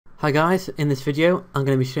Hi guys, in this video I'm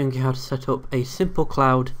going to be showing you how to set up a simple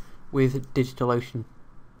cloud with DigitalOcean.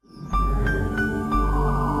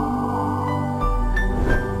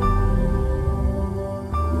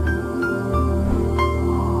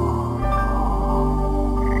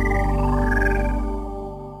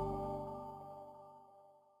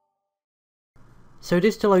 So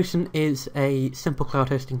DigitalOcean is a simple cloud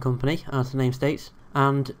hosting company, as the name states,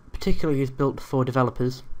 and particularly is built for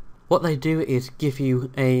developers. What they do is give you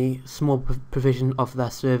a small provision of their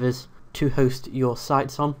servers to host your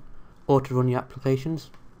sites on or to run your applications.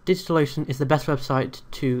 DigitalOcean is the best website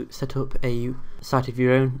to set up a site of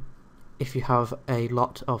your own if you have a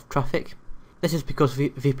lot of traffic. This is because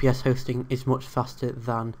VPS hosting is much faster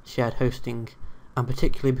than shared hosting, and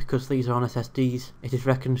particularly because these are on SSDs, it is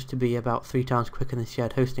reckoned to be about 3 times quicker than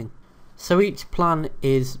shared hosting. So each plan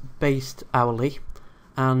is based hourly,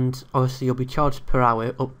 and obviously you'll be charged per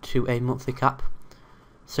hour up to a monthly cap.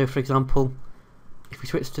 So for example, if we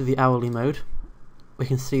switch to the hourly mode, we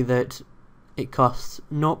can see that it costs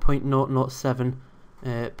 0.007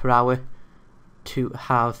 per hour to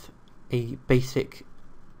have a basic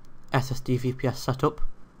SSD VPS setup,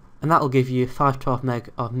 and that will give you 512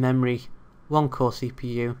 meg of memory, 1 core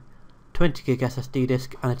CPU, 20 gig SSD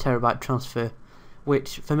disk and a terabyte transfer,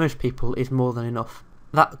 which for most people is more than enough.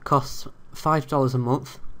 That costs $5 a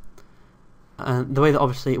month, and the way that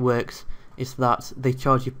obviously it works is that they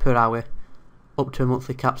charge you per hour up to a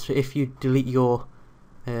monthly cap. So if you delete your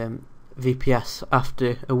VPS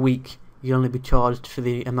after a week, you'll only be charged for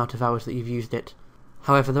the amount of hours that you've used it.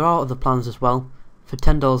 However, there are other plans as well. For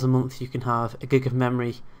 $10 a month you can have a gig of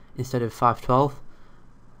memory instead of 512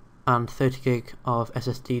 and 30 gig of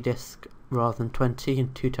SSD disk rather than 20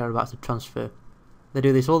 and 2 terabytes of transfer. They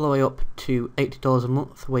do this all the way up to $80 a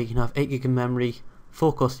month, where you can have 8 gig of memory,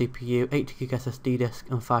 4 core CPU, 8 gig SSD disk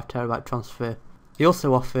and 5 terabyte transfer. They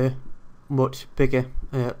also offer much bigger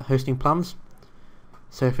hosting plans.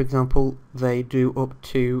 So for example, they do up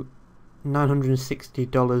to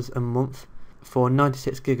 $960 a month for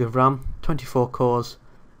 96 gig of RAM, 24 cores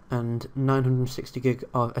and 960 gig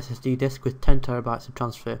of SSD disk with 10 terabytes of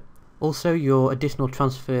transfer. Also, your additional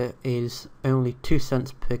transfer is only 2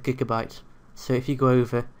 cents per gigabyte. So if you go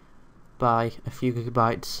over by a few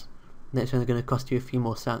gigabytes, then it's only going to cost you a few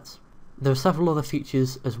more cents. There are several other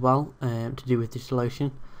features as well to do with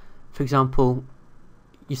DigitalOcean. For example,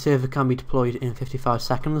 your server can be deployed in 55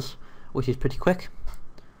 seconds, which is pretty quick.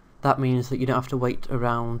 That means that you don't have to wait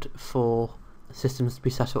around for systems to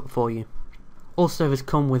be set up for you. All servers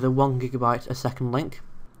come with a 1 gigabyte a second link.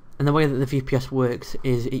 And the way that the VPS works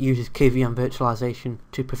is it uses KVM virtualization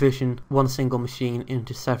to provision one single machine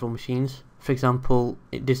into several machines. For example,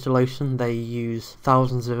 at DigitalOcean they use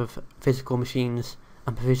thousands of physical machines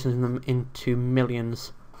and provision them into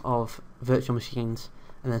millions of virtual machines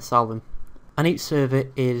and then sell them. And each server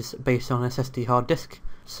is based on an SSD hard disk,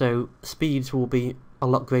 so speeds will be a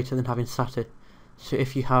lot greater than having SATA. So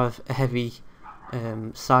if you have a heavy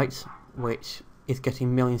site which is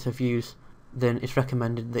getting millions of views, then it's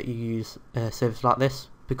recommended that you use servers like this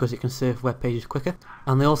because it can serve web pages quicker.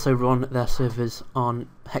 And they also run their servers on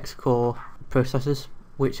hex-core processors,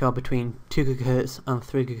 which are between 2 GHz and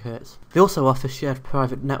 3 GHz. They also offer shared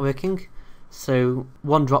private networking, so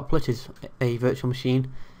one droplet is a virtual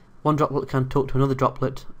machine. One droplet can talk to another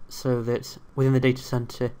droplet, so that within the data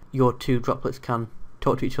center your two droplets can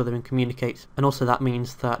talk to each other and communicate. And also that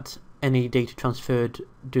means that any data transferred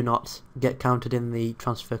do not get counted in the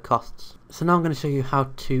transfer costs. So now I'm going to show you how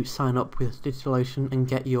to sign up with DigitalOcean and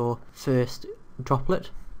get your first droplet.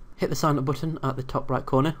 Hit the sign up button at the top right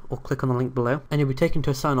corner or click on the link below and you'll be taken to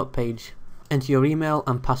a sign up page. Enter your email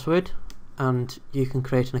and password and you can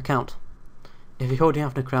create an account. If you already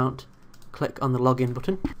have an account, click on the login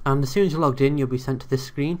button, and as soon as you're logged in you'll be sent to this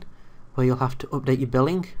screen where you'll have to update your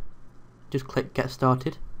billing. Just click get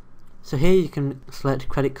started. So here you can select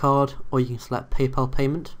credit card or you can select PayPal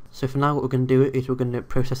payment. So for now what we're going to do is we're going to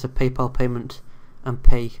process a PayPal payment and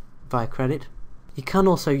pay via credit. You can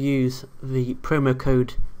also use the promo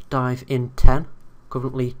code DIVEIN10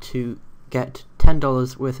 currently to get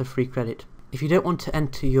 $10 worth of free credit. If you don't want to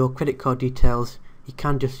enter your credit card details, you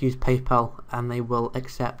can just use PayPal and they will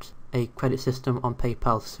accept a credit system on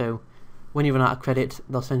PayPal. So when you run out of credit,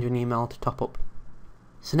 they'll send you an email to top up.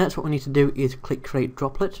 So next what we need to do is click create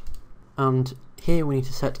droplet. And here we need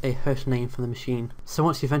to set a host name for the machine. So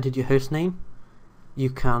once you've entered your host name,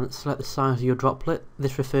 you can select the size of your droplet.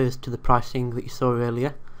 This refers to the pricing that you saw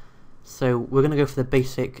earlier. So we're going to go for the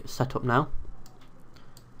basic setup now,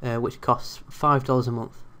 which costs $5 a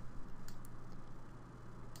month.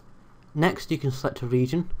 Next you can select a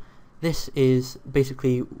region. This is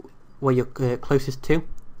basically where you're closest to.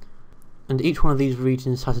 and each one of these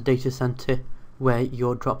regions has a data center where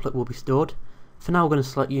your droplet will be stored. For now we're going to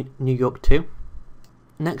select New York 2.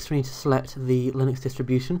 Next we need to select the Linux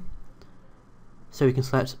distribution, so we can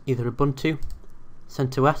select either Ubuntu,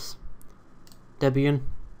 CentOS, Debian,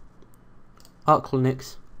 Arch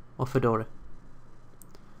Linux or Fedora.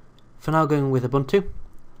 For now going with Ubuntu,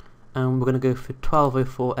 and we're going to go for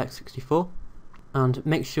 1204x64, and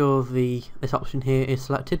make sure this option here is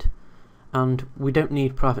selected, and we don't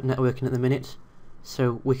need private networking at the minute,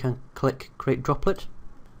 so we can click create droplet,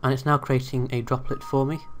 and it's now creating a droplet for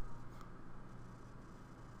me.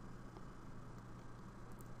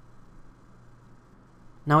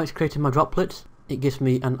 Now it's created my droplet. It gives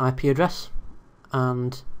me an IP address,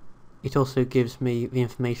 and it also gives me the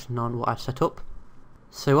information on what I've set up.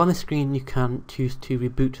 So on the screen you can choose to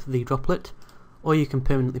reboot the droplet, or you can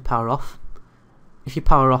permanently power off. If you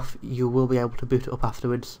power off, you will be able to boot it up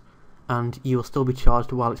afterwards, and you will still be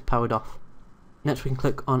charged while it's powered off. Next we can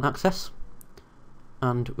click on access,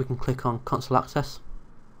 and we can click on console access.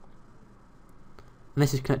 And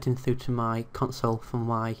this is connecting through to my console from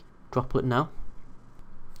my droplet now.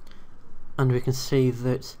 And we can see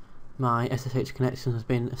that my SSH connection has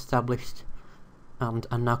been established, and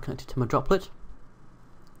I'm now connected to my droplet.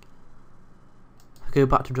 If I go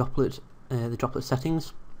back to droplet, the droplet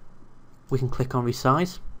settings, we can click on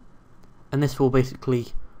resize, and this will basically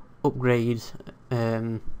upgrade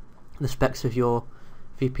the specs of your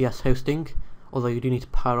VPS hosting, although you do need to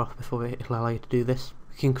power off before it will allow you to do this.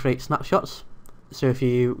 We can create snapshots, so if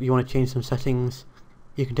you want to change some settings,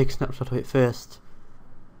 you can take a snapshot of it first.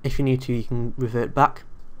 If you need to, you can revert back.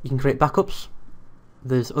 You can create backups.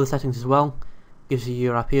 There's other settings as well. Gives you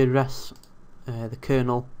your IP address, the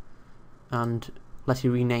kernel, and lets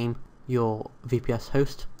you rename your VPS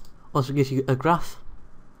host. Also gives you a graph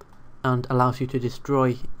and allows you to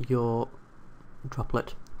destroy your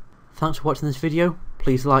droplet. Thanks for watching this video.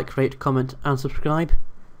 Please like, rate, comment and subscribe.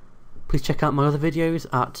 Please check out my other videos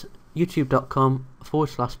at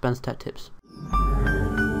youtube.com/BensTechTips.